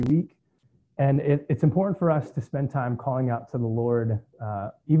week. And it's important for us to spend time calling out to the Lord,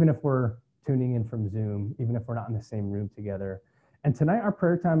 even if we're tuning in from Zoom, even if we're not in the same room together. And tonight our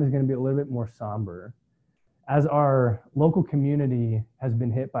prayer time is going to be a little bit more somber, as our local community has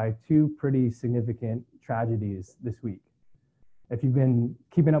been hit by two pretty significant tragedies this week. If you've been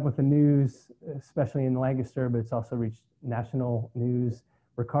keeping up with the news, especially in Lancaster, but it's also reached national news,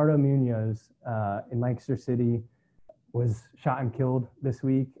 Ricardo Munoz in Lancaster City was shot and killed this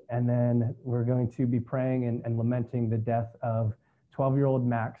week. And then we're going to be praying and lamenting the death of 12-year-old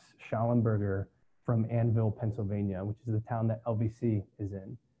Max Schallenberger from Annville, Pennsylvania, which is the town that LVC is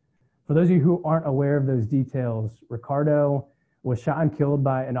in. For those of you who aren't aware of those details, Ricardo was shot and killed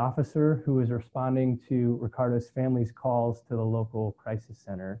by an officer who was responding to Ricardo's family's calls to the local crisis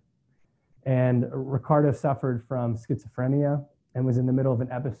center. And Ricardo suffered from schizophrenia and was in the middle of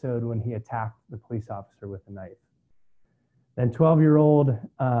an episode when he attacked the police officer with a knife. Then 12-year-old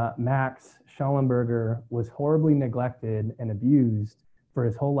Max Schallenberger was horribly neglected and abused for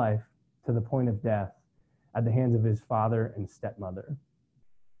his whole life to the point of death at the hands of his father and stepmother.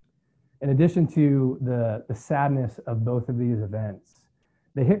 In addition to the sadness of both of these events,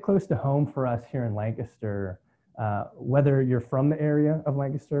 they hit close to home for us here in Lancaster, whether you're from the area of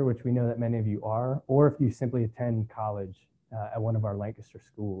Lancaster, which we know that many of you are, or if you simply attend college at one of our Lancaster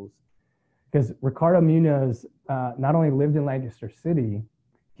schools. Because Ricardo Munoz not only lived in Lancaster City,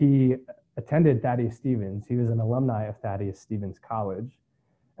 he attended Thaddeus Stevens. He was an alumni of Thaddeus Stevens College.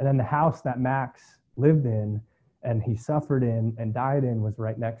 And then the house that Max lived in and he suffered in and died in was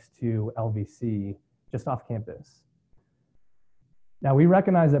right next to LVC, just off campus. Now, we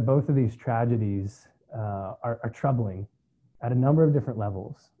recognize that both of these tragedies are troubling at a number of different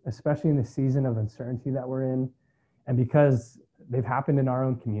levels, especially in the season of uncertainty that we're in, and because they've happened in our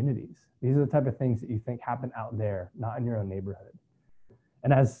own communities. These are the type of things that you think happen out there, not in your own neighborhood.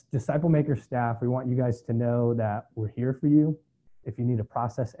 And as Disciple Maker staff, we want you guys to know that we're here for you. If you need to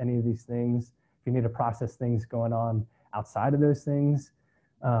process any of these things, if you need to process things going on outside of those things,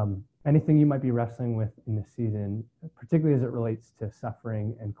 anything you might be wrestling with in this season, particularly as it relates to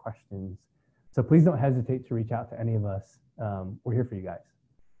suffering and questions. So please don't hesitate to reach out to any of us. We're here for you guys.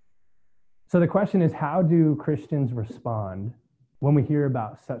 So the question is, how do Christians respond when we hear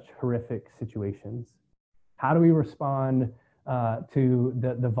about such horrific situations? How do we respond to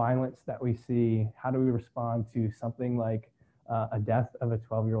the violence that we see? How do we respond to something like a death of a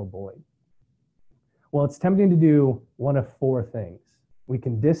 12-year-old boy? Well, it's tempting to do one of four things. We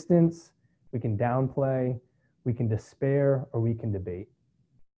can distance, we can downplay, we can despair, or we can debate.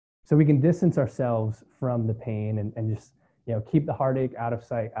 So we can distance ourselves from the pain and just keep the heartache out of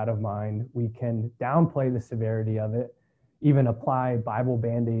sight, out of mind. We can downplay the severity of it, even apply Bible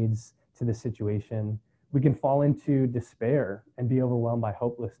band-aids to the situation. We can fall into despair and be overwhelmed by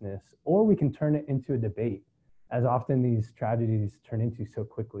hopelessness, or we can turn it into a debate, as often these tragedies turn into so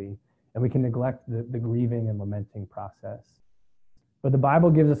quickly, and we can neglect the grieving and lamenting process. But the Bible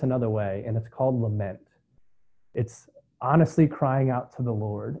gives us another way, and it's called lament. It's honestly crying out to the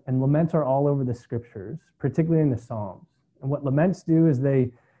Lord, and laments are all over the scriptures, particularly in the Psalms. And what laments do is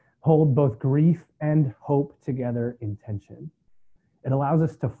they hold both grief and hope together in tension. It allows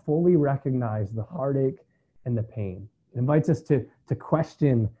us to fully recognize the heartache and the pain. It invites us to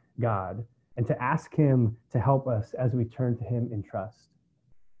question God and to ask him to help us as we turn to him in trust.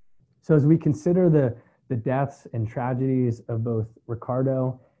 So as we consider the deaths and tragedies of both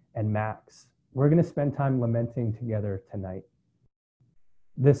Ricardo and Max, we're going to spend time lamenting together tonight.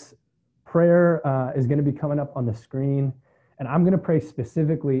 This prayer is going to be coming up on the screen, and I'm going to pray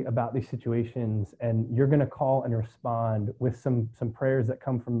specifically about these situations, and you're going to call and respond with some prayers that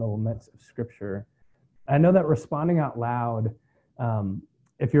come from the laments of Scripture. I know that responding out loud,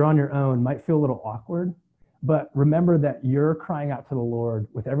 if you're on your own, might feel a little awkward, but remember that you're crying out to the Lord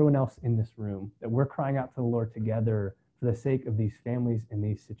with everyone else in this room, that we're crying out to the Lord together for the sake of these families in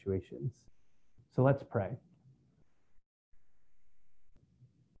these situations. So let's pray.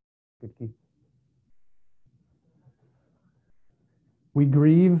 Good, Keith. We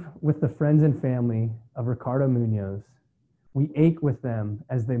grieve with the friends and family of Ricardo Munoz. We ache with them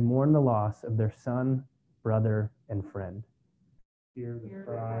as they mourn the loss of their son, brother, and friend. Hear the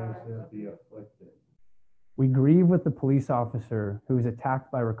cries of the afflicted. We grieve with the police officer who was attacked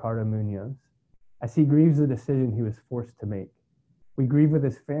by Ricardo Munoz, as he grieves the decision he was forced to make. We grieve with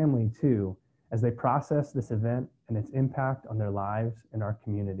his family, too, as they process this event and its impact on their lives and our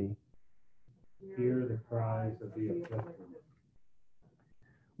community. Hear the cries of the afflicted.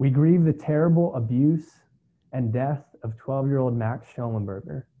 We grieve the terrible abuse and death of 12-year-old Max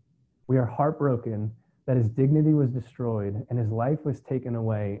Schallenberger. We are heartbroken that his dignity was destroyed and his life was taken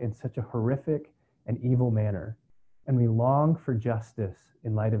away in such a horrific and evil manner, and we long for justice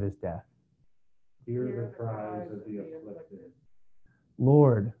in light of his death. Hear the cries of the afflicted.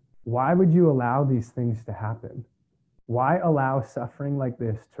 Lord, why would you allow these things to happen? Why allow suffering like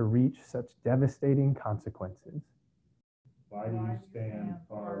this to reach such devastating consequences? Why do you stand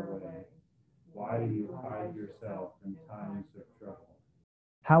far away? Why do you hide yourself in times of trouble?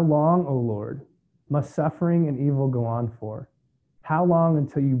 How long, O Lord, must suffering and evil go on for? How long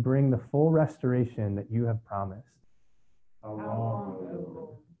until you bring the full restoration that you have promised? How long, O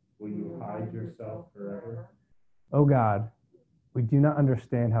Lord, will you hide yourself forever? O God, we do not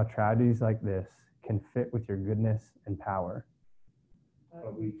understand how tragedies like this can fit with your goodness and power.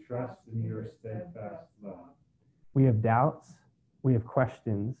 But we trust in your steadfast love. We have doubts, we have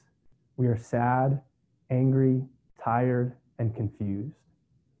questions, we are sad, angry, tired, and confused.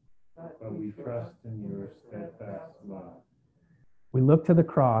 But we trust in your steadfast love. We look to the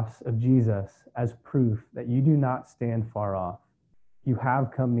cross of Jesus as proof that you do not stand far off. You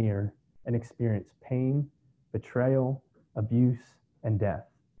have come near and experienced pain, betrayal, abuse, and death.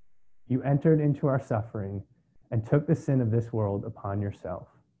 You entered into our suffering and took the sin of this world upon yourself.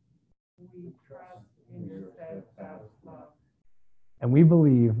 We trust in your steadfast love. And we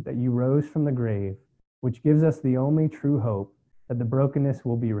believe that you rose from the grave, which gives us the only true hope that the brokenness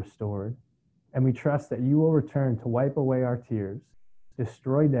will be restored. And we trust that you will return to wipe away our tears,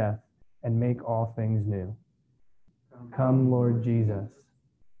 destroy death, and make all things new. Come, Lord Jesus.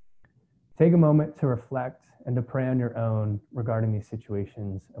 Take a moment to reflect and to pray on your own regarding these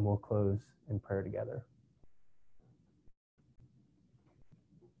situations, and we'll close in prayer together.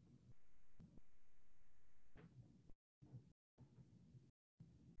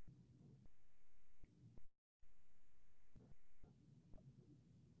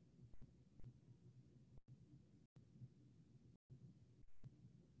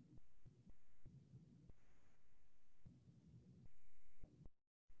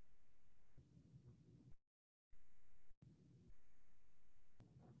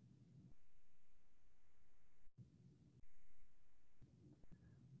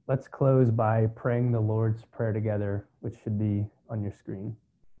 Let's close by praying the Lord's Prayer together, which should be on your screen.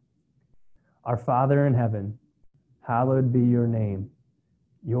 Our Father in heaven, hallowed be your name.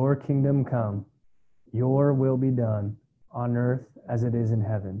 Your kingdom come, your will be done on earth as it is in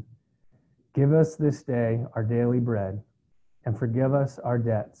heaven. Give us this day our daily bread, and forgive us our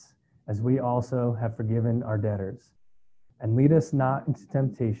debts as we also have forgiven our debtors. And lead us not into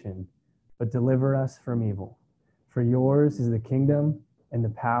temptation, but deliver us from evil. For yours is the kingdom and the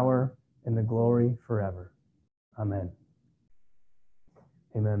power and the glory forever. Amen.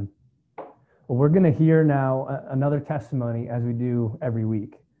 Amen. Well, we're going to hear now another testimony as we do every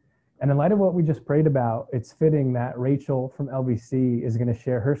week. And in light of what we just prayed about, it's fitting that Rachel from LBC is going to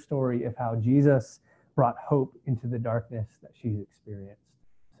share her story of how Jesus brought hope into the darkness that she's experienced.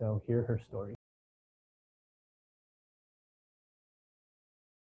 So hear her story.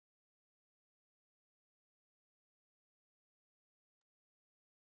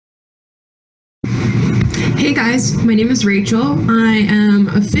 Hey guys, my name is Rachel. I am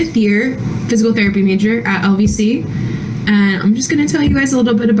a 5th year physical therapy major at LVC, and I'm just going to tell you guys a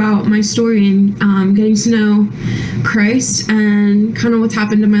little bit about my story and getting to know Christ and kind of what's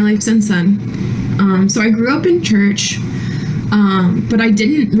happened in my life since then. So I grew up in church, but I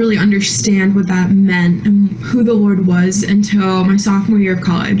didn't really understand what that meant and who the Lord was until my sophomore year of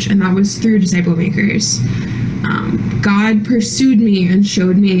college, and that was through Disciple Makers. God pursued me and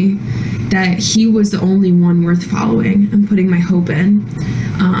showed me that he was the only one worth following and putting my hope in.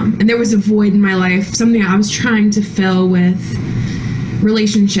 And there was a void in my life, something I was trying to fill with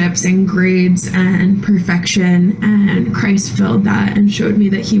relationships and grades and perfection, and Christ filled that and showed me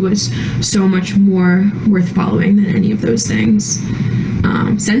that he was so much more worth following than any of those things.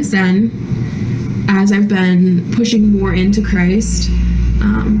 Since then, as I've been pushing more into Christ,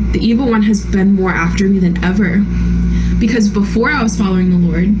 the evil one has been more after me than ever. Because before I was following the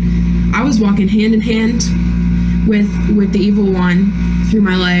Lord, I was walking hand in hand with the evil one through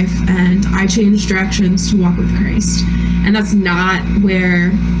my life, and I changed directions to walk with Christ. And that's not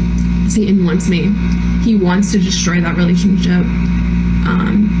where Satan wants me. He wants to destroy that relationship.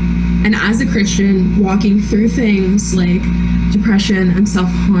 And as a Christian, walking through things like depression and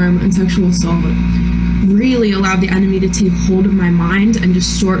self-harm and sexual assault really allowed the enemy to take hold of my mind and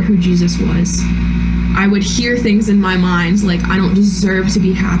distort who Jesus was. I would hear things in my mind like I don't deserve to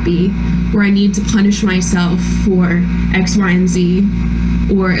be happy, or I need to punish myself for X, Y, and Z,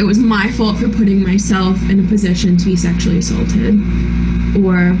 or it was my fault for putting myself in a position to be sexually assaulted,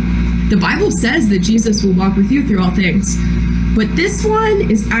 or The Bible says that Jesus will walk with you through all things, but this one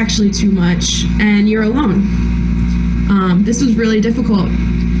is actually too much, and you're alone. This was really difficult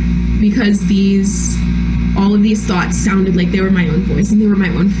because all of these thoughts sounded like they were my own voice and they were my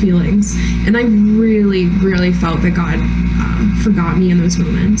own feelings. And I really, really felt that God forgot me in those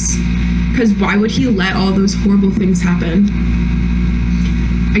moments. Because why would he let all those horrible things happen?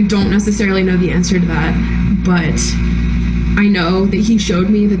 I don't necessarily know the answer to that, but I know that he showed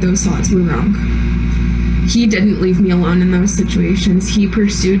me that those thoughts were wrong. He didn't leave me alone in those situations. He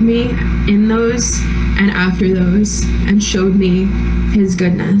pursued me in those and after those and showed me his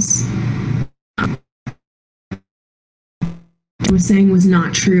goodness. Was saying was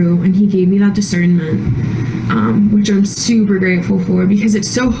not true, and he gave me that discernment, which I'm super grateful for, because it's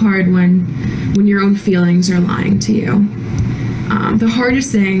so hard when your own feelings are lying to you. The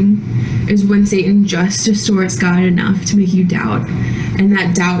hardest thing is when Satan just distorts God enough to make you doubt, and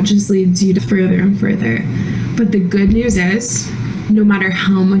that doubt just leads you to further and further. But the good news is, no matter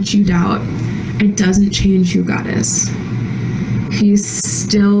how much you doubt, it doesn't change who God is. He's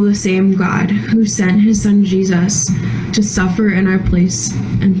still the same God who sent his son Jesus to suffer in our place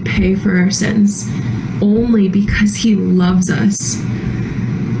and pay for our sins, only because he loves us.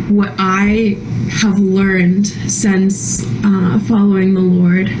 What I have learned since following the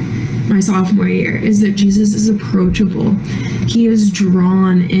Lord my sophomore year is that Jesus is approachable. He is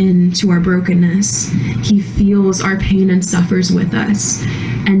drawn into our brokenness. He feels our pain and suffers with us.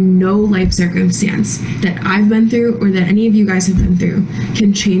 And no life circumstance that I've been through or that any of you guys have been through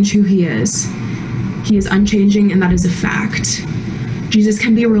can change who he is. He is unchanging, and that is a fact. Jesus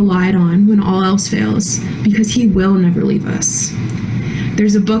can be relied on when all else fails, because he will never leave us.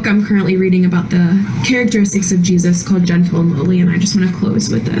 There's a book I'm currently reading about the characteristics of Jesus called Gentle and Lowly, and I just want to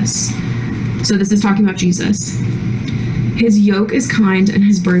close with this. So this is talking about Jesus. His yoke is kind and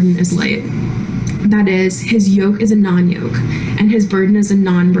his burden is light. That is, his yoke is a non-yoke, and his burden is a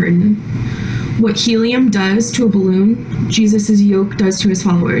non-burden. What helium does to a balloon, Jesus' yoke does to his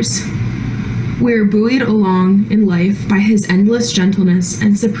followers. We are buoyed along in life by his endless gentleness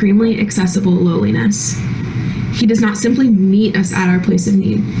and supremely accessible lowliness. He does not simply meet us at our place of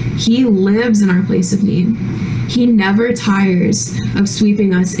need. He lives in our place of need. He never tires of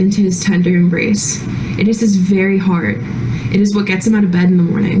sweeping us into his tender embrace. It is his very heart. It is what gets him out of bed in the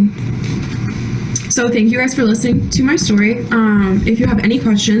morning. So thank you guys for listening to my story. If you have any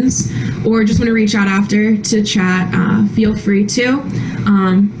questions or just want to reach out after to chat, feel free to.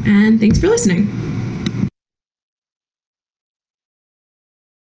 And thanks for listening.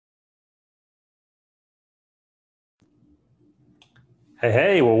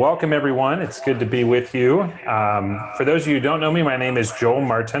 Hey, well, welcome everyone. It's good to be with you. For those of you who don't know me, my name is Joel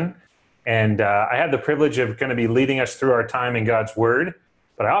Martin, and I have the privilege of going to be leading us through our time in God's Word,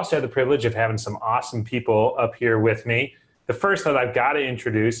 but I also have the privilege of having some awesome people up here with me. The first that I've got to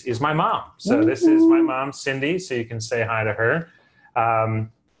introduce is my mom. So this is my mom, Cindy, so you can say hi to her.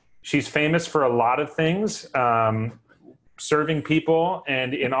 She's famous for a lot of things, serving people,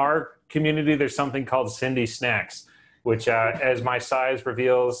 and in our community, there's something called Cindy Snacks, which, as my size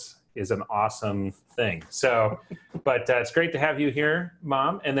reveals, is an awesome thing. So, but it's great to have you here,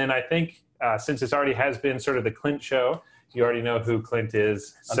 Mom. And then I think since it already has been sort of the Clint show, you already know who Clint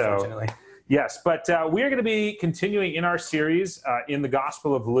is. Unfortunately. So, yes, but we are going to be continuing in our series in the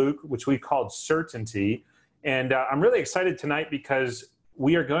Gospel of Luke, which we called Certainty. And I'm really excited tonight because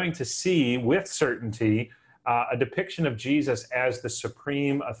we are going to see with certainty a depiction of Jesus as the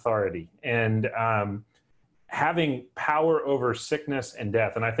supreme authority and having power over sickness and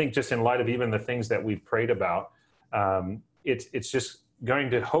death. And I think just in light of even the things that we've prayed about, it's just going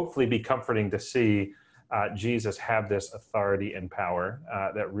to hopefully be comforting to see Jesus have this authority and power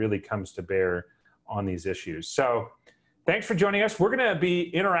that really comes to bear on these issues. So thanks for joining us. We're going to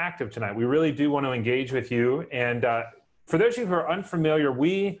be interactive tonight. We really do want to engage with you. And for those of you who are unfamiliar,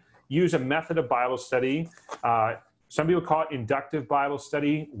 we use a method of Bible study. Some people call it inductive Bible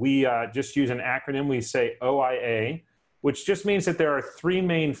study. We just use an acronym. We say OIA, which just means that there are three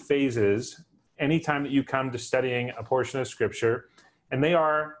main phases anytime that you come to studying a portion of Scripture. And they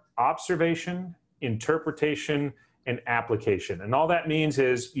are observation, interpretation, and application. And all that means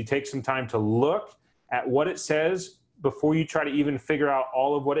is you take some time to look at what it says before you try to even figure out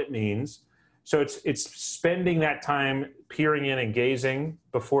all of what it means. So it's spending that time peering in and gazing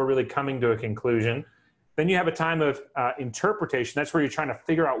before really coming to a conclusion. Then you have a time of interpretation. That's where you're trying to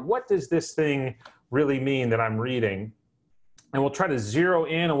figure out, what does this thing really mean that I'm reading? And we'll try to zero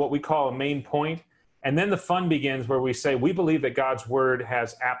in on what we call a main point. And then the fun begins where we say, we believe that God's word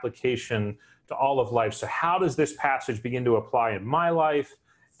has application to all of life. So how does this passage begin to apply in my life,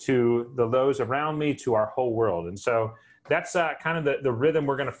 to those around me, to our whole world. And so that's kind of the rhythm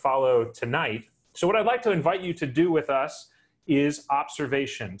we're going to follow tonight. So what I'd like to invite you to do with us is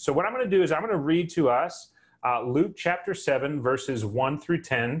observation. So what I'm going to do is I'm going to read to us Luke chapter 7, verses 1 through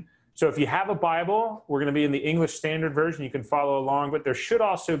 10. So if you have a Bible, we're going to be in the English Standard Version. You can follow along, but there should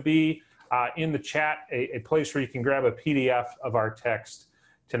also be in the chat a place where you can grab a PDF of our text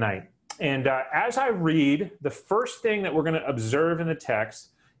tonight. And as I read, the first thing that we're going to observe in the text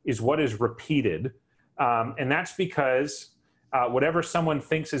is what is repeated. And that's because whatever someone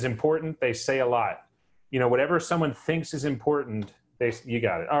thinks is important, they say a lot. You know, whatever someone thinks is important, you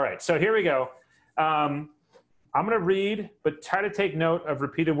got it. All right, so here we go. I'm going to read, but try to take note of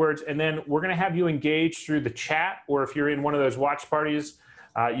repeated words, and then we're going to have you engage through the chat, or if you're in one of those watch parties,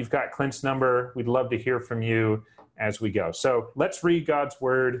 you've got Clint's number. We'd love to hear from you as we go. So let's read God's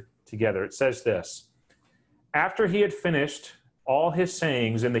word together. It says this: After he had finished all his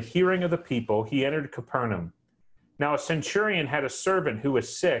sayings in the hearing of the people, he entered Capernaum. Now a centurion had a servant who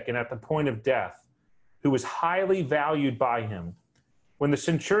was sick and at the point of death, who was highly valued by him. When the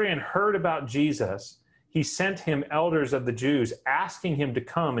centurion heard about Jesus, he sent him elders of the Jews, asking him to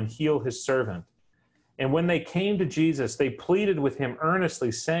come and heal his servant. And when they came to Jesus, they pleaded with him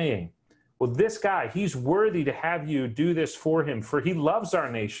earnestly, saying, well, this guy, he's worthy to have you do this for him, for he loves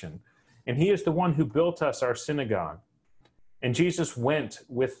our nation, and he is the one who built us our synagogue. And Jesus went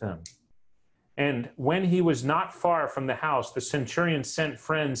with them. And when he was not far from the house, the centurion sent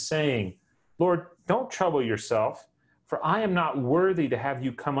friends, saying, Lord, don't trouble yourself, for I am not worthy to have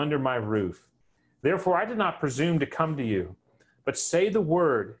you come under my roof. Therefore I did not presume to come to you, but say the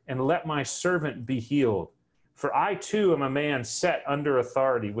word, and let my servant be healed. For I too am a man set under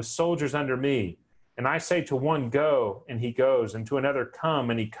authority, with soldiers under me. And I say to one, go, and he goes, and to another, come,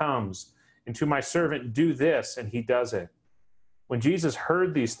 and he comes, and to my servant, do this, and he does it. When Jesus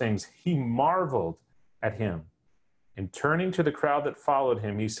heard these things, he marveled at him. And turning to the crowd that followed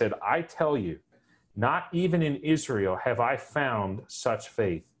him, he said, I tell you, not even in Israel have I found such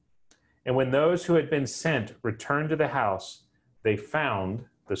faith. And when those who had been sent returned to the house, they found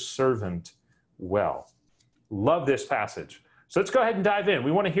the servant well. Love this passage. So let's go ahead and dive in.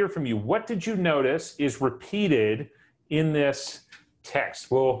 We want to hear from you. What did you notice is repeated in this text?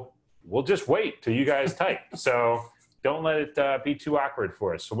 We'll just wait till you guys type. So don't let it be too awkward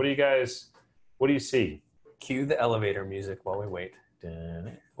for us. So what do you see? Cue the elevator music while we wait.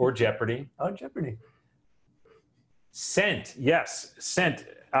 Or Jeopardy. Oh, Jeopardy. Sent, yes, sent.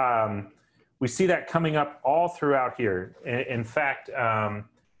 We see that coming up all throughout here. In fact,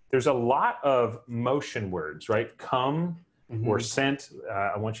 there's a lot of motion words, right? Come or sent.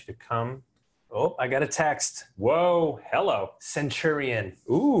 I want you to come. Oh, I got a text. Whoa, hello. Centurion.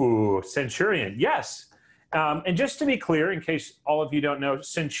 Ooh, centurion, yes. And just to be clear, in case all of you don't know,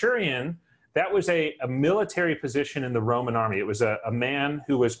 centurion, that was a military position in the Roman army. It was a man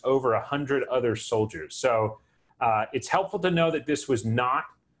who was over 100 other soldiers. So it's helpful to know that this was not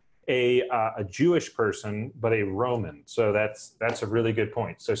a Jewish person, but a Roman. So that's a really good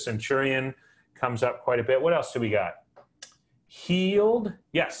point. So centurion comes up quite a bit. What else do we got? Healed.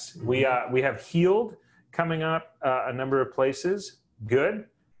 Yes, we have healed coming up a number of places. Good.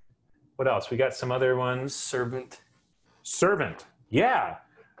 What else? We got some other ones. Servant. Servant. Yeah.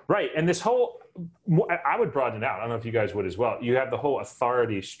 Right. And this whole, I would broaden it out. I don't know if you guys would as well. You have the whole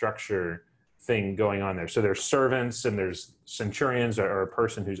authority structure thing going on there. So there's servants and there's centurions or a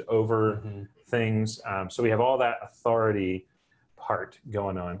person who's over things. So we have all that authority part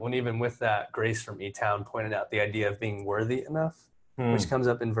going on. Well, and even with that, Grace from E-Town pointed out the idea of being worthy enough, which comes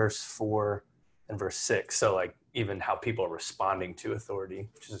up in verse 4 and verse 6. So like even how people are responding to authority,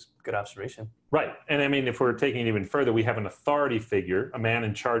 which is a good observation. Right. And I mean, if we're taking it even further, we have an authority figure, a man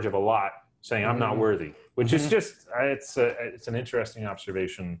in charge of a lot, saying, I'm not worthy, which is just, it's an interesting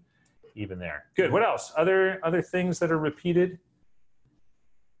observation even there. Good. What else? Other things that are repeated?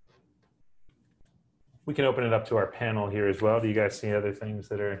 We can open it up to our panel here as well. Do you guys see other things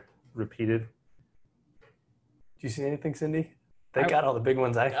that are repeated? Do you see anything, Cindy? They got all the big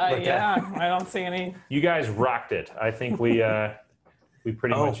ones I looked at. Yeah, I don't see any. You guys rocked it. I think we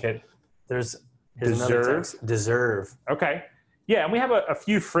pretty much hit. Here's another text. Deserve. Okay. Yeah, and we have a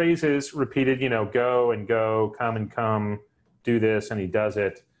few phrases repeated, go and go, come and come, do this, and he does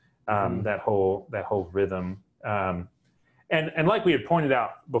it. That whole rhythm. And like we had pointed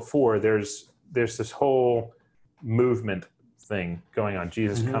out before, there's this whole movement thing going on,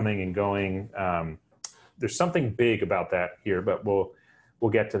 Jesus coming and going. There's something big about that here, but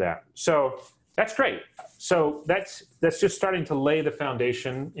we'll get to that. So that's great. So that's just starting to lay the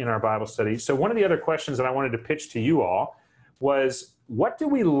foundation in our Bible study. So one of the other questions that I wanted to pitch to you all was, what do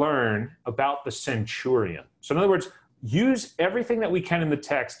we learn about the centurion? So in other words, use everything that we can in the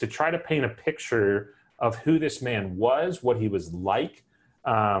text to try to paint a picture of who this man was, what he was like.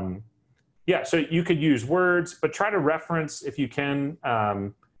 So you could use words, but try to reference, if you can,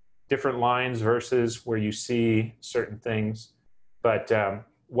 different lines, verses where you see certain things. But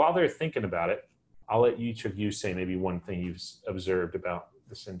while they're thinking about it, I'll let each of you say maybe one thing you've observed about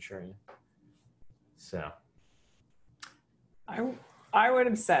the centurion. So I would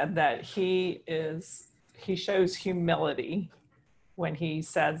have said that he shows humility when he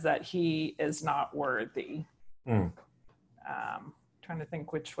says that he is not worthy. Trying to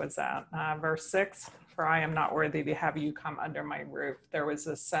think which was that. Verse 6, for I am not worthy to have you come under my roof. There was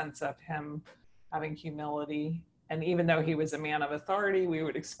a sense of him having humility. And even though he was a man of authority, we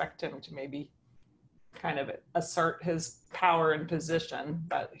would expect him to maybe kind of assert his power and position,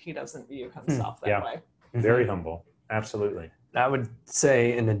 but he doesn't view himself that way. Very humble. Absolutely. I would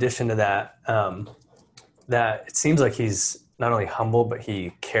say, in addition to that, that it seems like he's not only humble, but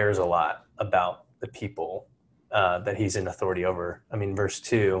he cares a lot about the people that he's in authority over. I mean, verse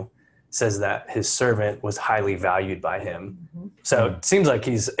 2 says that his servant was highly valued by him. So it seems like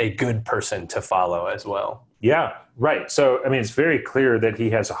he's a good person to follow as well. Yeah, right. So, I mean, it's very clear that he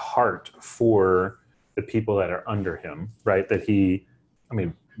has a heart for the people that are under him, right? That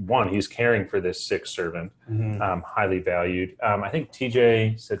he's caring for this sick servant, highly valued. I think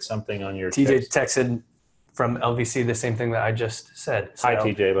TJ said something on your TJ texted from LVC the same thing that I just said. So, hi,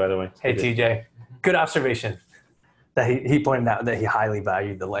 TJ, by the way. Hey, TJ. Good observation. That he pointed out that he highly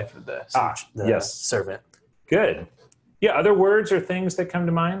valued the life of the servant. Good. Yeah, other words or things that come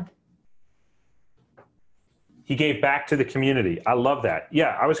to mind? He gave back to the community. I love that.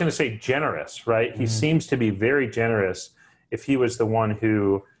 Yeah, I was going to say generous, right? He seems to be very generous if he was the one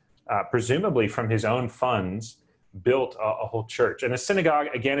who, presumably from his own funds, built a whole church. And a synagogue,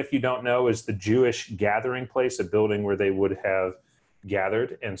 again, if you don't know, is the Jewish gathering place, a building where they would have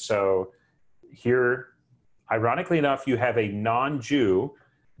gathered. And so here, ironically enough, you have a non-Jew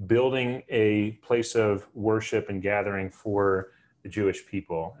building a place of worship and gathering for the Jewish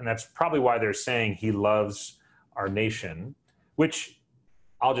people. And that's probably why they're saying he loves our nation, which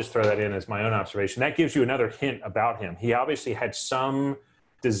I'll just throw that in as my own observation. That gives you another hint about him. He obviously had some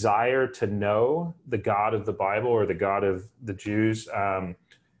desire to know the God of the Bible or the God of the Jews.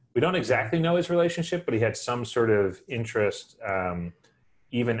 We don't exactly know his relationship, but he had some sort of interest,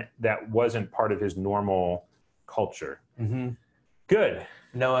 even that wasn't part of his normal culture. Good.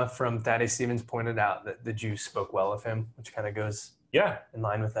 Noah from Thaddeus Stevens pointed out that the Jews spoke well of him, which kind of goes in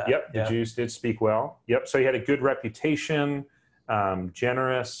line with that. The Jews did speak well. So he had a good reputation,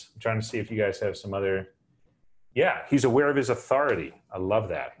 generous. I'm trying to see if you guys have some other. He's aware of his authority. I love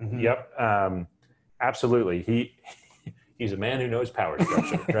that. Absolutely. He's a man who knows power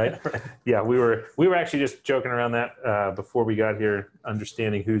structure, right? Yeah, we were actually just joking around that before we got here,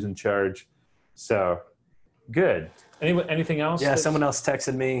 understanding who's in charge. So good. Anything else? Yeah, someone else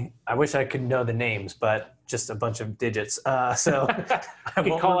texted me. I wish I could know the names, but just a bunch of digits. So I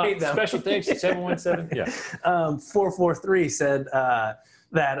won't call repeat out them. Special thanks to 717. 443 said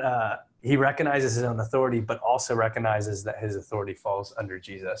that he recognizes his own authority, but also recognizes that his authority falls under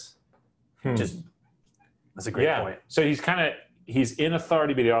Jesus. That's a great point. So he's in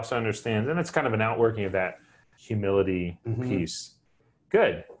authority, but he also understands, and it's kind of an outworking of that humility piece.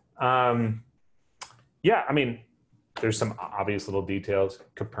 Good. There's some obvious little details.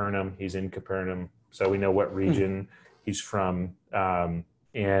 Capernaum, he's in Capernaum, so we know what region he's from.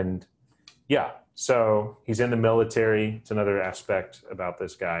 So he's in the military. It's another aspect about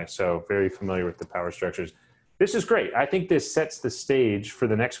this guy. So very familiar with the power structures. This is great. I think this sets the stage for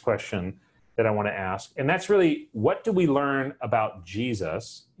the next question that I want to ask. And that's really, what do we learn about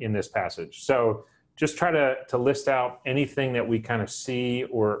Jesus in this passage? So just try to list out anything that we kind of see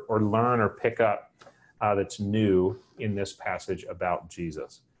or learn or pick up that's new in this passage about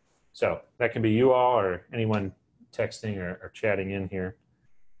Jesus. So that can be you all or anyone texting or chatting in here.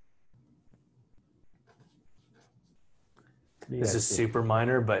 This is super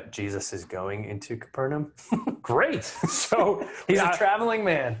minor, but Jesus is going into Capernaum. Great. So he's a traveling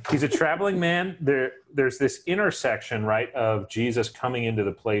man. He's a traveling man. There's this intersection, right, of Jesus coming into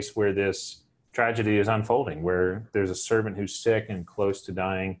the place where this tragedy is unfolding, where there's a servant who's sick and close to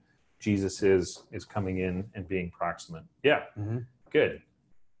dying. Jesus is coming in and being proximate. Yeah. Good.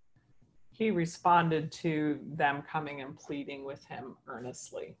 He responded to them coming and pleading with him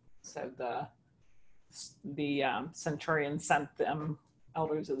earnestly. So the centurion sent them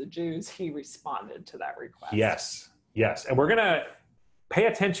elders of the Jews. He responded to that request. Yes. And we're going to pay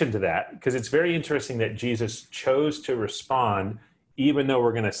attention to that because it's very interesting that Jesus chose to respond even though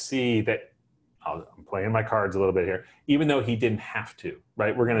we're going to see that, I'm playing my cards a little bit here, even though he didn't have to,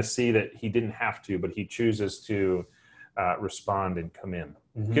 right? We're going to see that he didn't have to, but he chooses to respond and come in.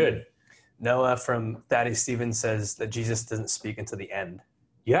 Mm-hmm. Good. Noah from Thaddeus Stevens says that Jesus doesn't speak until the end.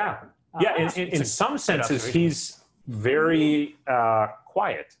 Yeah. Yeah. In some senses, he's very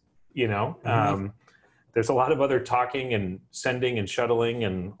quiet, you know. Mm-hmm. There's a lot of other talking and sending and shuttling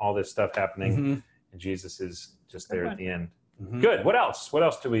and all this stuff happening. Mm-hmm. And Jesus is just there at the end. Mm-hmm. Good. What else? What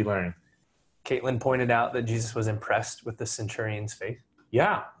else do we learn? Caitlin pointed out that Jesus was impressed with the centurion's faith.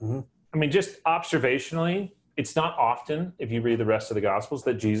 Yeah. Mm-hmm. I mean, just observationally, it's not often, if you read the rest of the Gospels,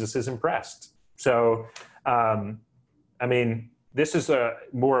 that Jesus is impressed. So, I mean, this is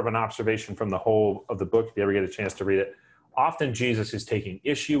more of an observation from the whole of the book, if you ever get a chance to read it. Often Jesus is taking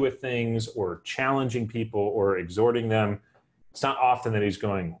issue with things or challenging people or exhorting them. It's not often that he's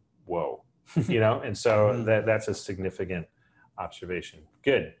going, whoa, you know? And so that's a significant observation.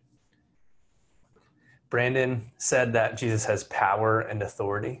 Good. Brandon said that Jesus has power and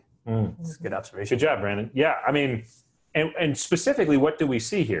authority. That's a good observation. Good job, Brandon. Yeah, I mean, and specifically, what do we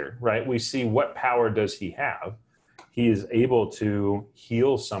see here, right? We see what power does he have? He is able to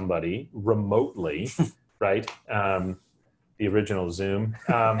heal somebody remotely, right? The original Zoom.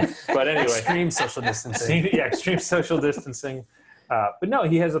 But anyway. Extreme social distancing. Yeah, extreme social distancing. But no,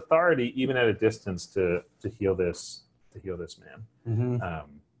 he has authority even at a distance to heal this man.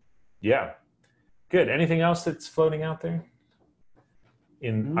 Mm-hmm. Yeah. Good. Anything else that's floating out there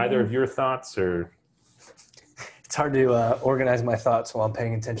in either of your thoughts or? It's hard to organize my thoughts while I'm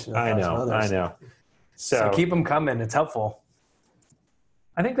paying attention to the thoughts of others. I know. So keep them coming. It's helpful.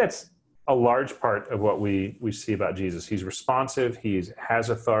 I think that's a large part of what we see about Jesus. He's responsive. He has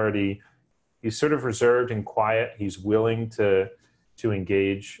authority. He's sort of reserved and quiet. He's willing to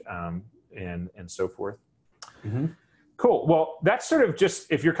engage and so forth. Mm-hmm. Cool. Well, that's sort of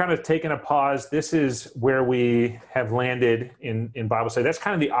just, if you're kind of taking a pause, this is where we have landed in Bible study. That's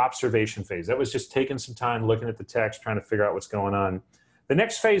kind of the observation phase. That was just taking some time, looking at the text, trying to figure out what's going on. The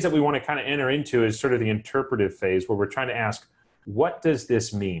next phase that we want to kind of enter into is sort of the interpretive phase, where we're trying to ask, what does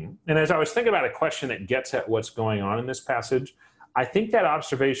this mean? And as I was thinking about a question that gets at what's going on in this passage, I think that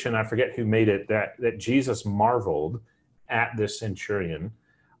observation, I forget who made it, that Jesus marveled at this centurion.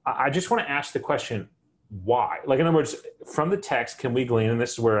 I just want to ask the question, why? Like, in other words, from the text, can we glean, and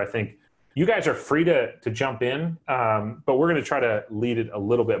this is where I think you guys are free to jump in, but we're going to try to lead it a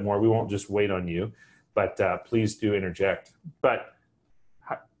little bit more. We won't just wait on you, but please do interject. But,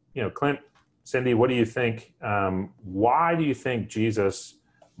 you know, Clint, Cindy, what do you think? Why do you think Jesus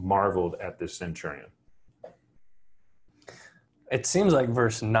marveled at this centurion? It seems like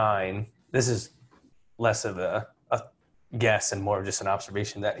verse 9, this is less of a guess and more of just an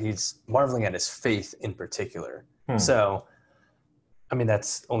observation, that he's marveling at his faith in particular. So, I mean,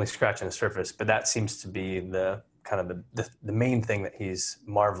 that's only scratching the surface, but that seems to be the kind of the main thing that he's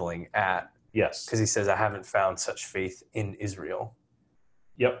marveling at. Yes. Because he says, I haven't found such faith in Israel.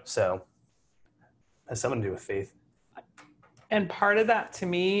 Yep. So, has something to do with faith. And part of that to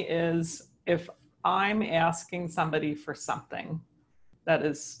me is, if I'm asking somebody for something that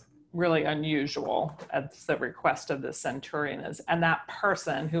is really unusual, as the request of the centurion is, and that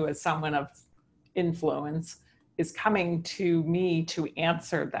person, who is someone of influence, is coming to me to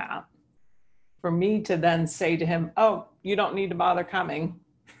answer that, for me to then say to him, oh, you don't need to bother coming.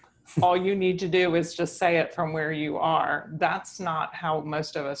 All you need to do is just say it from where you are. That's not how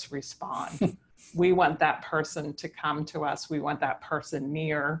most of us respond. We want that person to come to us. We want that person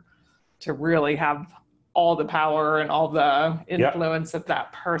near, to really have all the power and all the influence of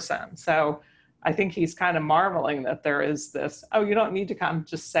that person. So I think he's kind of marveling that there is this, oh, you don't need to come,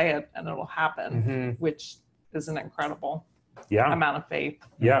 just say it and it'll happen, which is an incredible amount of faith.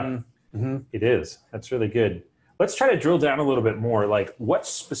 Yeah, It is. That's really good. Let's try to drill down a little bit more. Like, what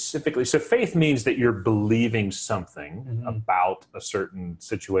specifically, so faith means that you're believing something about a certain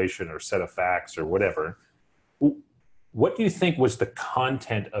situation or set of facts or whatever. What do you think was the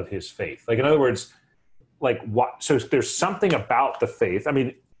content of his faith? Like, in other words, like what, so there's something about the faith. I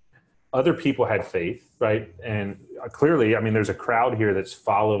mean, other people had faith, right? And clearly, I mean, there's a crowd here that's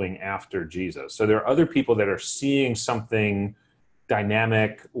following after Jesus. So there are other people that are seeing something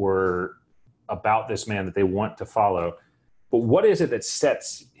dynamic or about this man that they want to follow. But what is it that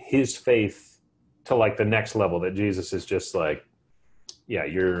sets his faith to like the next level, that Jesus is just like, yeah,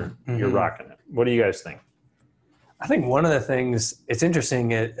 you're rocking it? What do you guys think? I think one of the things, it's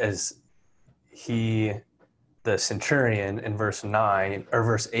interesting as the centurion in verse 9 or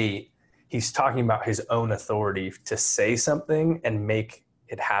verse 8, he's talking about his own authority to say something and make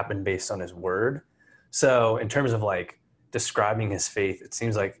it happen based on his word. So in terms of like describing his faith, it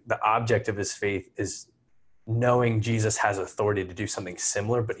seems like the object of his faith is knowing Jesus has authority to do something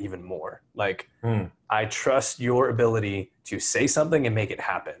similar, but even more. Like, I trust your ability to say something and make it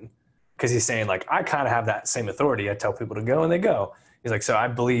happen. Because he's saying, like, I kind of have that same authority. I tell people to go and they go. He's like, so I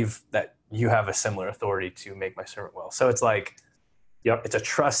believe that you have a similar authority to make my servant well. So it's like, it's a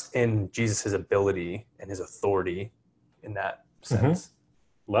trust in Jesus' ability and his authority in that sense.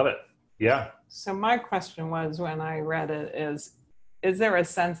 Love it. Yeah. So my question was, when I read it, is there a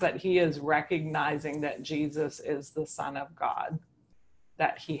sense that he is recognizing that Jesus is the Son of God,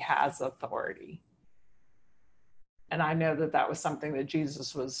 that he has authority? And I know that that was something that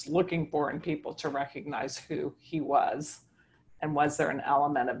Jesus was looking for in people, to recognize who he was. And was there an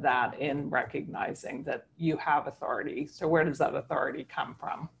element of that in recognizing that you have authority? So where does that authority come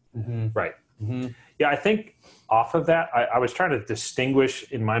from? Right. Yeah, I think off of that, I was trying to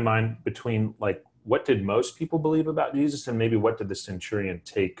distinguish in my mind between, like, what did most people believe about Jesus and maybe what did the centurion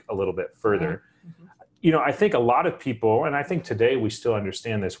take a little bit further? You know, I think a lot of people, and I think today we still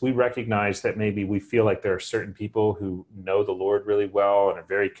understand this, we recognize that maybe we feel like there are certain people who know the Lord really well and are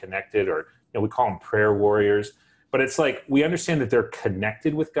very connected, or, you know, we call them prayer warriors. But it's like, we understand that they're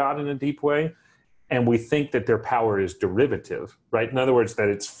connected with God in a deep way, and we think that their power is derivative, right? In other words, that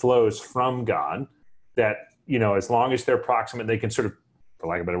it flows from God, that, you know, as long as they're proximate, they can sort of, for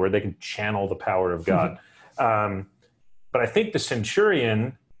lack of a better word, they can channel the power of God. But I think the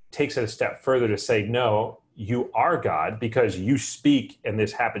centurion takes it a step further to say, no, you are God because you speak and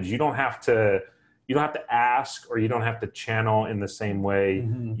this happens. You don't have to ask, or you don't have to channel in the same way.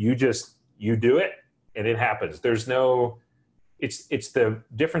 You do it and it happens. There's no, it's the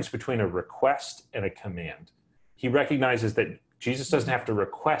difference between a request and a command. He recognizes that Jesus doesn't have to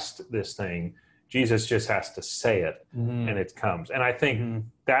request this thing. Jesus just has to say it and it comes. And I think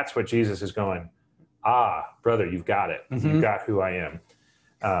that's what Jesus is going, brother, you've got it. You've got who I am.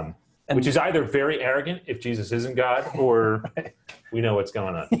 Which is either very arrogant if Jesus isn't God, or we know what's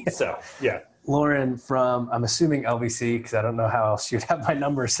going on. So, yeah. Lauren from, I'm assuming LVC, because I don't know how else you'd have my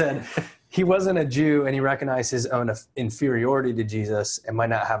number, said he wasn't a Jew and he recognized his own inferiority to Jesus and might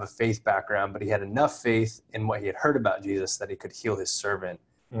not have a faith background, but he had enough faith in what he had heard about Jesus that he could heal his servant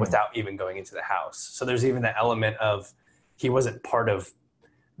without even going into the house. So there's even the element of he wasn't part of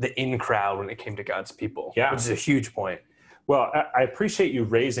the in crowd when it came to God's people, which is a huge point. Well, I appreciate you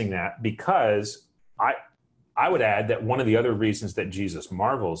raising that, because I would add that one of the other reasons that Jesus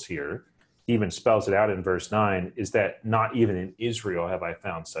marvels here, he even spells it out in verse 9, is that not even in Israel have I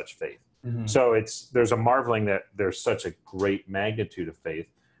found such faith. So there's a marveling that there's such a great magnitude of faith,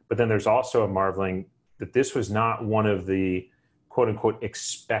 but then there's also a marveling that this was not one of the quote unquote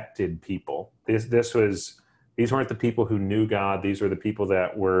expected people. These weren't the people who knew God. These were the people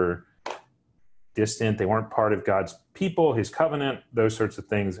that were distant. They weren't part of God's people, his covenant, those sorts of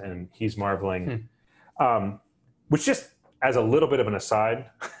things. And he's marveling, which, just as a little bit of an aside,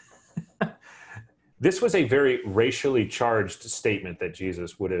 this was a very racially charged statement that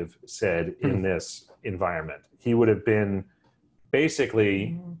Jesus would have said in this environment. He would have been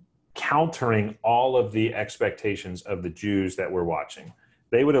basically countering all of the expectations of the Jews that were watching.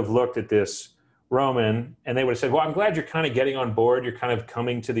 They would have looked at this Roman and they would have said, well, I'm glad you're kind of getting on board. You're kind of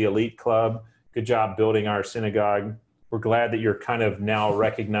coming to the elite club. Good job building our synagogue. We're glad that you're kind of now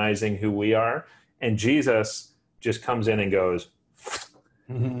recognizing who we are. And Jesus just comes in and goes,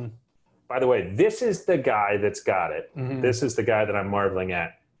 by the way, this is the guy that's got it. This is the guy that I'm marveling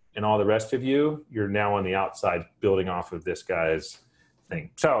at. And all the rest of you, you're now on the outside building off of this guy's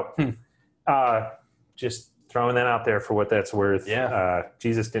thing. So just throwing that out there for what that's worth.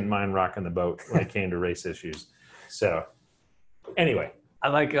 Jesus didn't mind rocking the boat when it came to race issues. So anyway. I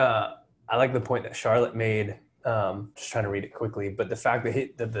like the point that Charlotte made, just trying to read it quickly, but the fact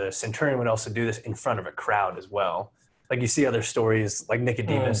that the centurion would also do this in front of a crowd as well. Like, you see other stories like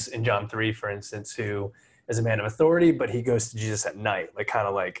Nicodemus in John 3, for instance, who is a man of authority, but he goes to Jesus at night, like kind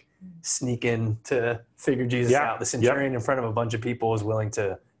of like sneak in to figure Jesus out. The centurion in front of a bunch of people is willing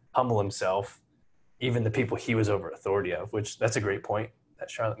to humble himself, even the people he was over authority of, which that's a great point that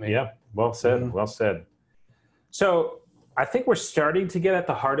Charlotte made. Yeah, well said, well said. So I think we're starting to get at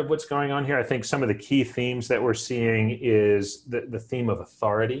the heart of what's going on here. I think some of the key themes that we're seeing is the theme of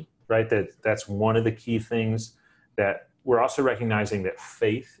authority, right? That's one of the key things. That we're also recognizing that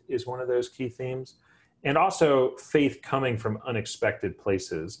faith is one of those key themes, and also faith coming from unexpected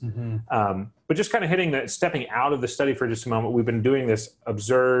places. But just kind of stepping out of the study for just a moment, we've been doing this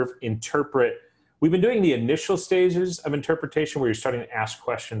observe, interpret. We've been doing the initial stages of interpretation where you're starting to ask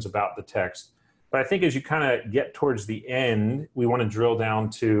questions about the text. But I think as you kind of get towards the end, we want to drill down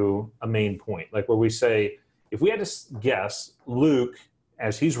to a main point, like where we say, if we had to guess, Luke,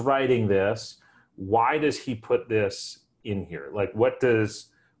 as he's writing this, why does he put this in here? Like, what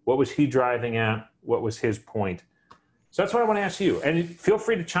was he driving at? What was his point? So that's what I want to ask you. And feel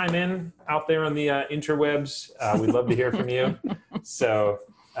free to chime in out there on the interwebs. We'd love to hear from you. So,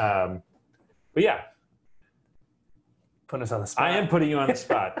 but yeah. Put us on the spot. I am putting you on the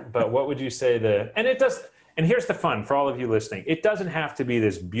spot, but what would you say and here's the fun for all of you listening. It doesn't have to be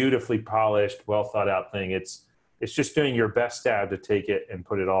this beautifully polished, well thought out thing. It's just doing your best stab to take it and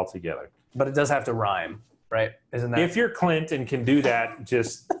put it all together. But it does have to rhyme, right? Isn't that? If you're Clint and can do that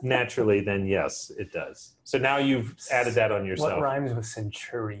just naturally, then yes, it does. So now you've added that on yourself. What rhymes with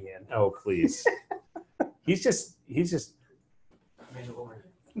centurion? Oh, please. He's just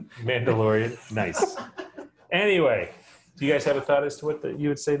Mandalorian. Nice. Anyway, do you guys have a thought as to what you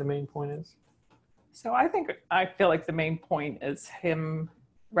would say the main point is? So I feel like the main point is him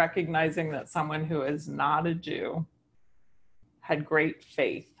recognizing that someone who is not a Jew had great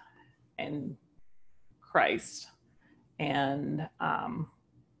faith in Christ, and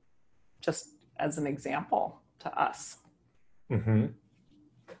just as an example to us. Mm-hmm.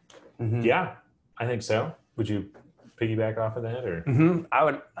 Mm-hmm. Yeah, I think so. Would you piggyback off of that, or? Mm-hmm.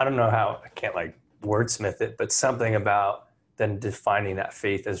 I don't know how, I can't like wordsmith it, but something about then defining that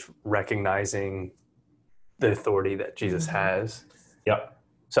faith as recognizing the authority that Jesus has. Yep.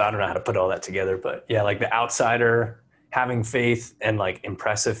 So I don't know how to put all that together, but yeah, like the outsider having faith and like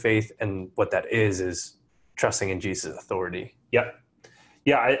impressive faith, and what that is trusting in Jesus' authority. Yep.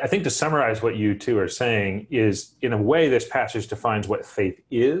 Yeah, I think to summarize what you two are saying is, in a way, this passage defines what faith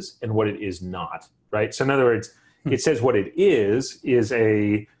is and what it is not, right? So in other words, it says what it is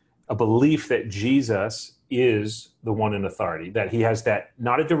a belief that Jesus is the one in authority, that he has that,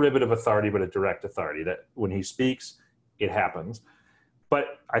 not a derivative authority, but a direct authority, that when he speaks, it happens.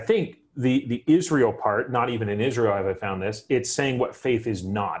 But I think the Israel part, not even in Israel have I found this, it's saying what faith is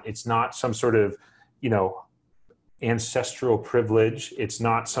not. It's not some sort of, ancestral privilege. It's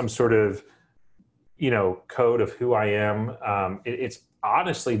not some sort of, code of who I am. It's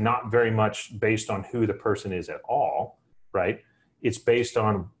honestly not very much based on who the person is at all, right? It's based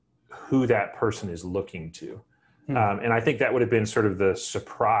on who that person is looking to. And I think that would have been sort of the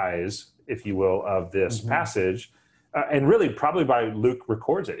surprise, if you will, of this passage. And really probably why Luke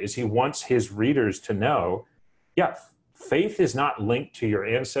records it, is he wants his readers to know, faith is not linked to your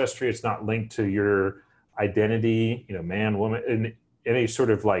ancestry. It's not linked to your identity, man, woman, in any sort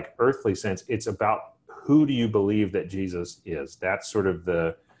of like earthly sense. It's about who do you believe that Jesus is. That's sort of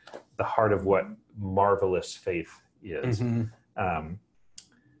the heart of what marvelous faith is.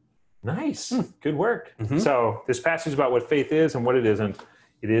 Nice. Good work. So this passage is about what faith is and what it isn't.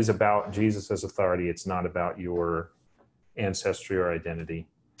 It is about Jesus' authority. It's not about your ancestry or identity.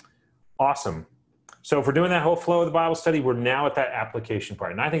 Awesome. So if we're doing that whole flow of the Bible study, we're now at that application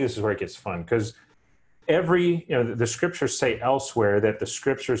part. And I think this is where it gets fun, because the scriptures say elsewhere that the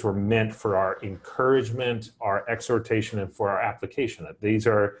scriptures were meant for our encouragement, our exhortation, and for our application. That these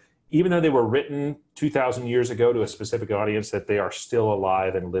are, even though they were written 2,000 years ago to a specific audience, that they are still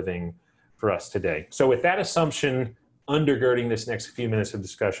alive and living for us today. So with that assumption undergirding this next few minutes of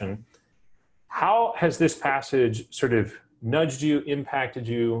discussion, how has this passage sort of nudged you, impacted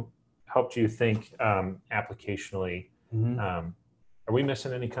you, helped you think applicationally? Are we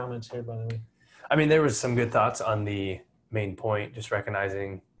missing any comments here, by the way? I mean, there was some good thoughts on the main point, just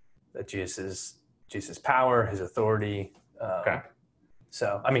recognizing that Jesus' power, his authority. Okay.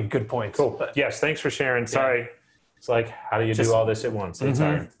 So, I mean, good points. Cool. But yes, thanks for sharing. Sorry. It's like, how do you do all this at once? It's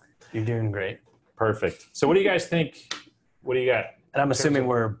hard. You're doing great. Perfect. So what do you guys think? What do you got? And I'm assuming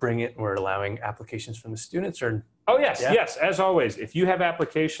we're allowing applications from the students, or? Oh, yes. Yeah. Yes. As always, if you have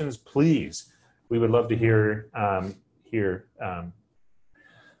applications, please, we would love to hear.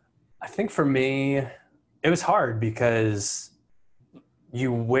 I think for me, it was hard because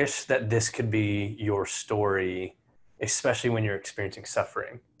you wish that this could be your story, especially when you're experiencing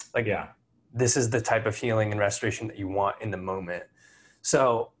suffering. Like, this is the type of healing and restoration that you want in the moment.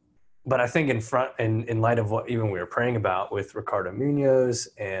 So, but I think in light of what even we were praying about with Ricardo Munoz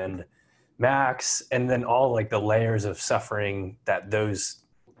and Max, and then all like the layers of suffering that those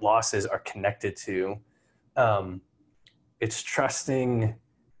losses are connected to, it's trusting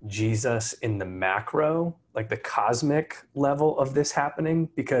Jesus in the macro, like the cosmic level of this happening,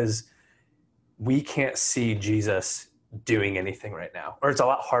 because we can't see Jesus doing anything right now, or it's a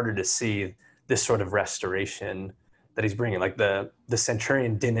lot harder to see this sort of restoration that he's bringing. Like the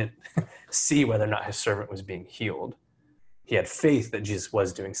centurion didn't see whether or not his servant was being healed. He had faith that Jesus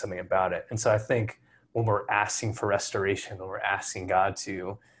was doing something about it. And so I think when we're asking for restoration, when we're asking God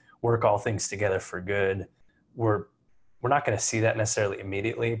to work all things together for good, we're not going to see that necessarily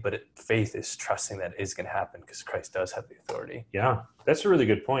immediately, but faith is trusting that it is going to happen because Christ does have the authority. Yeah, that's a really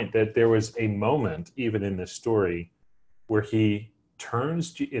good point, that there was a moment, even in this story, where he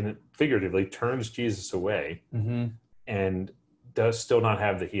figuratively turns Jesus away and does still not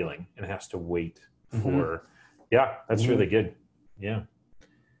have the healing and has to wait for, yeah, that's really good. Yeah,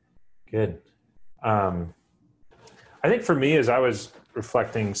 good. I think for me, as I was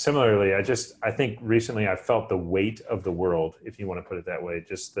reflecting similarly, I think recently I felt the weight of the world, if you want to put it that way,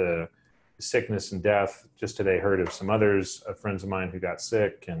 just the sickness and death. Just today heard of some others, friends of mine who got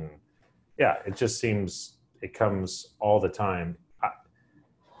sick, and yeah, it just seems it comes all the time.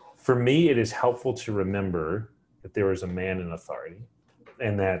 For me, it is helpful to remember that there is a man in authority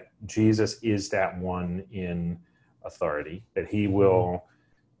and that Jesus is that one in authority, that he will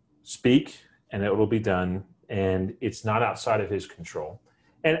speak and it will be done, and it's not outside of his control.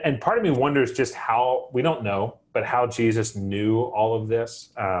 And part of me wonders just how, we don't know, but how Jesus knew all of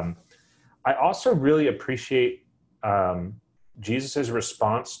this. I also really appreciate Jesus's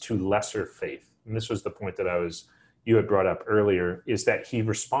response to lesser faith. And this was the point that you had brought up earlier, is that he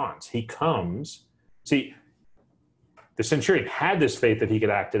responds. He comes. See, the centurion had this faith that he could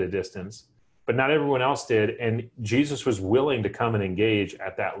act at a distance, but not everyone else did. And Jesus was willing to come and engage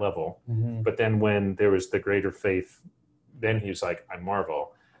at that level. But then when there was the greater faith, then he was like, I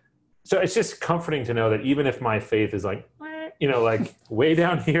marvel. So it's just comforting to know that even if my faith is like, like way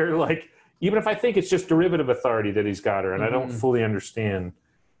down here, like even if I think it's just derivative authority that he's got her, and I don't fully understand,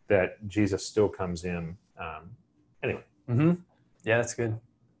 that Jesus still comes in. Anyway. Yeah, that's good.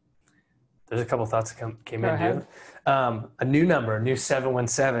 There's a couple thoughts that came in. A new number, new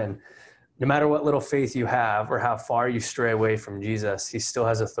 717. No matter what little faith you have or how far you stray away from Jesus, he still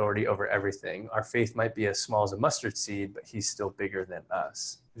has authority over everything. Our faith might be as small as a mustard seed, but he's still bigger than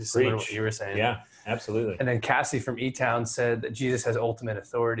us. Just similar to what you were saying. Yeah, absolutely. And then Cassie from E-Town said that Jesus has ultimate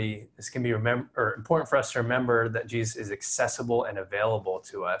authority. This can be important for us to remember that Jesus is accessible and available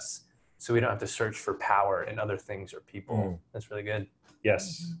to us, so we don't have to search for power in other things or people. That's really good.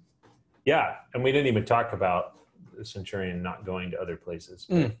 Yes. Yeah, and we didn't even talk about the centurion not going to other places.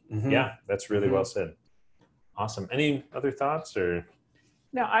 Yeah, that's really well said. Awesome. Any other thoughts? Or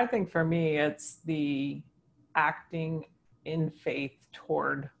No, I think for me, it's the acting in faith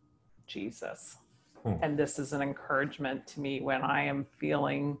toward Jesus. And this is an encouragement to me when I am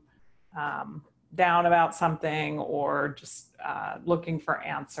feeling down about something or just looking for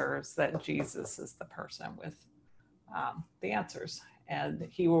answers, that Jesus is the person with the answers. And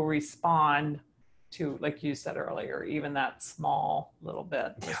he will respond to, like you said earlier, even that small little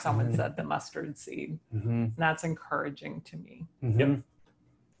bit where someone said the mustard seed. And that's encouraging to me. Yep.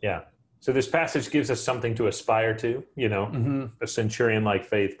 Yeah. So this passage gives us something to aspire to, a centurion-like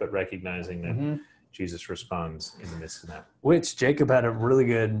faith, but recognizing that Jesus responds in the midst of that. Which Jacob had a really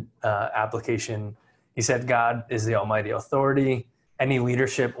good application. He said, God is the almighty authority. Any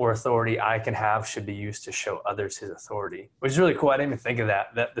leadership or authority I can have should be used to show others his authority, which is really cool. I didn't even think of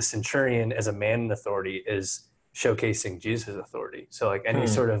that the centurion as a man in authority is showcasing Jesus' authority. So like any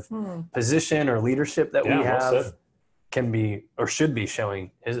sort of position or leadership that we have can be or should be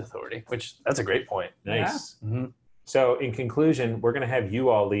showing his authority, which that's a great point. Nice. Yeah. So in conclusion, we're going to have you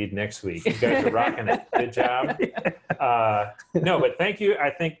all lead next week. You guys are rocking it. Good job. No, but thank you.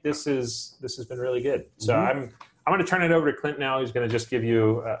 I think this has been really good. So I'm going to turn it over to Clint now. He's going to just give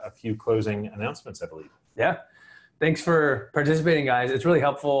you a few closing announcements, I believe. Yeah. Thanks for participating, guys. It's really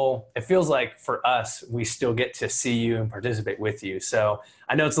helpful. It feels like for us, we still get to see you and participate with you. So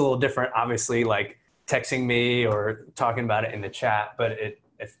I know it's a little different, obviously, like texting me or talking about it in the chat, but it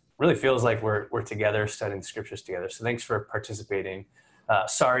really feels like we're together studying the scriptures together. So thanks for participating.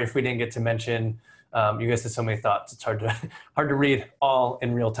 Sorry if we didn't get to mention, you guys had so many thoughts. It's hard to read all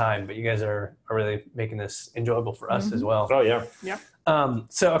in real time, but you guys are really making this enjoyable for us as well. Oh yeah. Yeah.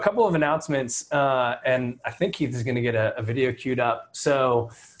 So a couple of announcements, and I think Keith is going to get a video queued up.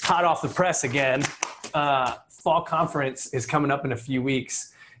 So hot off the press again, fall conference is coming up in a few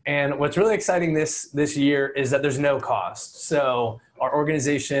weeks. And what's really exciting this year is that there's no cost. So our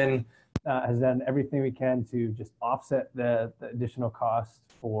organization has done everything we can to just offset the additional cost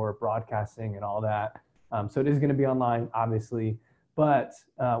for broadcasting and all that. So it is going to be online, obviously, but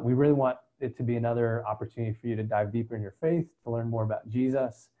we really want it to be another opportunity for you to dive deeper in your faith, to learn more about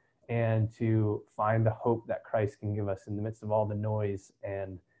Jesus, and to find the hope that Christ can give us in the midst of all the noise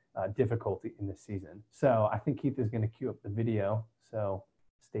and difficulty in this season. So I think Keith is going to cue up the video. So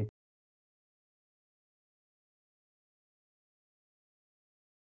stay tuned.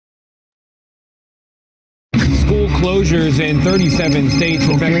 school closures in 37 states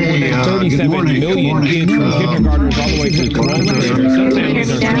affect more than 37 million kids from kindergartners all the way through 12th graders. Some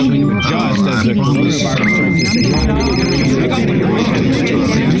families are struggling to adjust as the coronavirus starts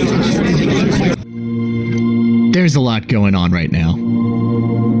to There's a lot going on right now,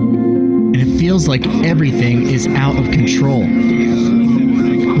 and it feels like everything is out of control.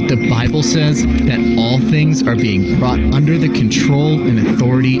 But the Bible says that all things are being brought under the control and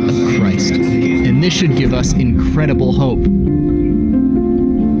authority of Christ, and this should give us incredible hope.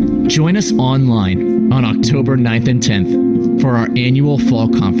 Join us online on October 9th and 10th for our annual fall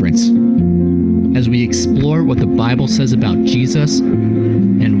conference as we explore what the Bible says about Jesus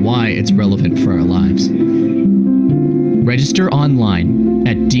and why it's relevant for our lives. Register online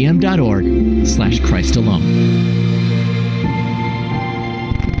at dm.org/Christalone.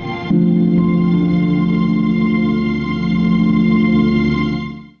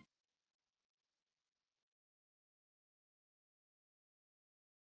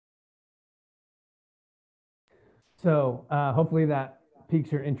 So hopefully that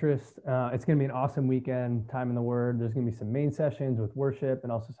piques your interest. It's going to be an awesome weekend, time in the Word. There's going to be some main sessions with worship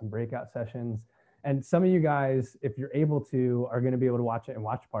and also some breakout sessions. And some of you guys, if you're able to, are going to be able to watch it in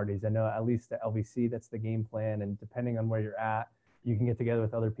watch parties. I know at least at LVC, that's the game plan. And depending on where you're at, you can get together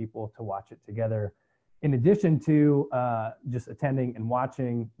with other people to watch it together. In addition to just attending and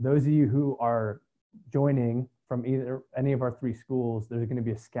watching, those of you who are joining from either any of our three schools, there's going to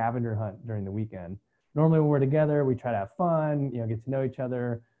be a scavenger hunt during the weekend. Normally when we're together, we try to have fun, get to know each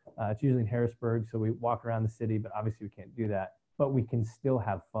other. It's usually in Harrisburg, so we walk around the city, but obviously we can't do that, but we can still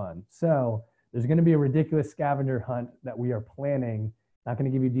have fun. So there's going to be a ridiculous scavenger hunt that we are planning. Not going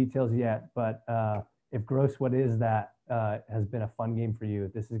to give you details yet, but if Gross What Is That has been a fun game for you,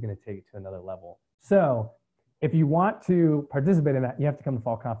 this is going to take it to another level. So if you want to participate in that, you have to come to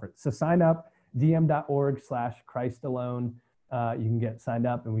Fall Conference. So sign up, dm.org/Christalone. You can get signed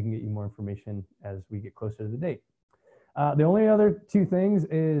up and we can get you more information as we get closer to the date. The only other two things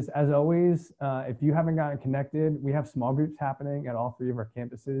is, as always, if you haven't gotten connected, we have small groups happening at all three of our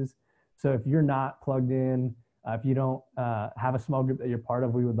campuses. So if you're not plugged in, if you don't have a small group that you're part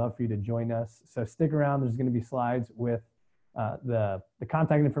of, we would love for you to join us. So stick around. There's going to be slides with the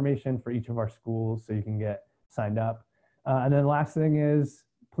contact information for each of our schools so you can get signed up. And then the last thing is,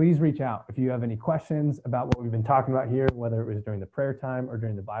 please reach out if you have any questions about what we've been talking about here, whether it was during the prayer time or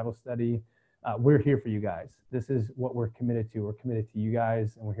during the Bible study. We're here for you guys. This is what we're committed to. We're committed to you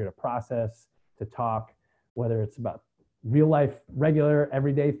guys, and we're here to process, to talk, whether it's about real life, regular,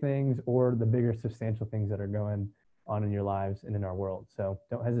 everyday things, or the bigger, substantial things that are going on in your lives and in our world. So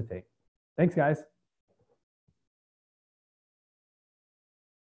don't hesitate. Thanks, guys.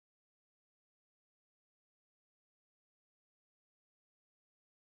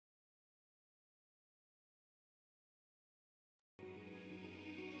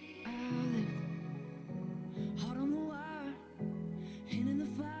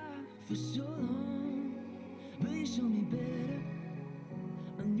 For so long, will you show me better?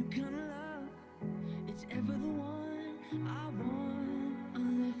 A new kind of love, it's ever the one I want.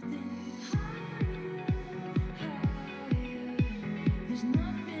 I'm lifting higher, higher. There's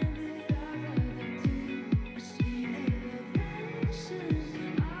nothing that I'd rather do. A sweet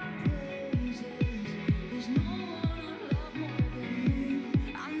elevation, our praises. There's no one I love more than you.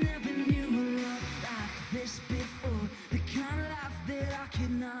 I never knew a love like this before. The kind of life that I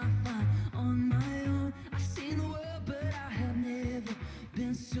could not find on my own. I've seen the world, but I have never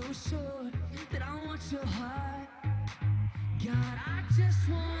been so sure that I want your heart. God, I just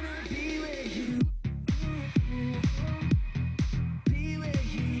wanna be with you. Be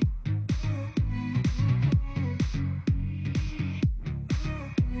with you.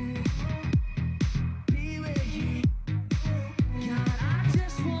 Be with you. God, I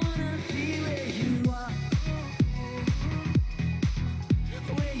just wanna be where you are.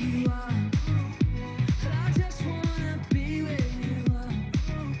 Where you are. I just wanna be where you are.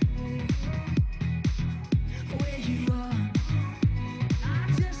 Where you are. I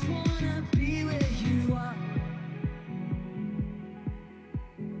just wanna be where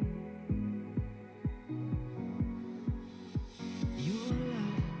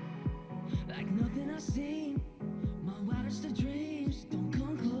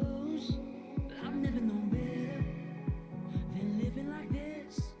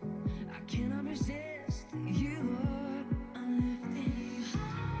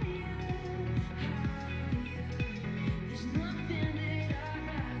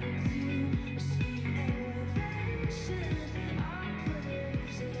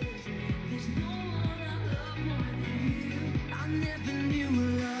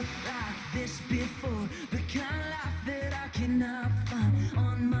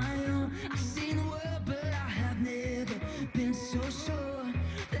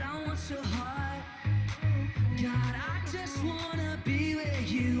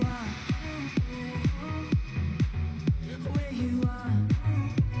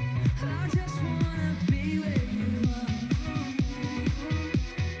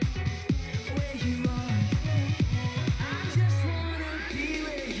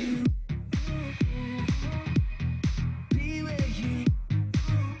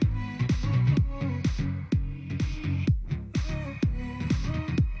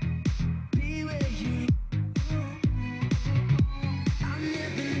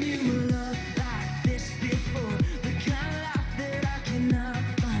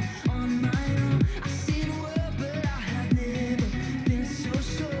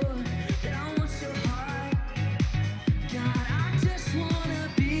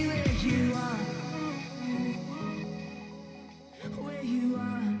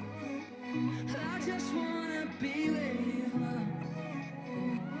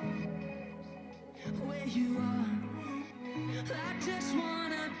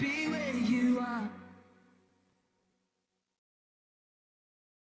be where you are.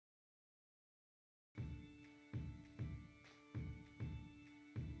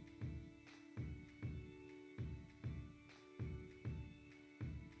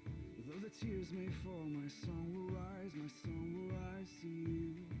 Though the tears may fall, my song will rise, my song will rise to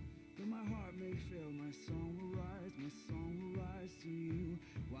you. Though my heart may fail, my song will rise, my song will rise to you.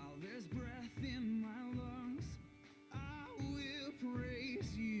 While there's breath in my lungs, I will praise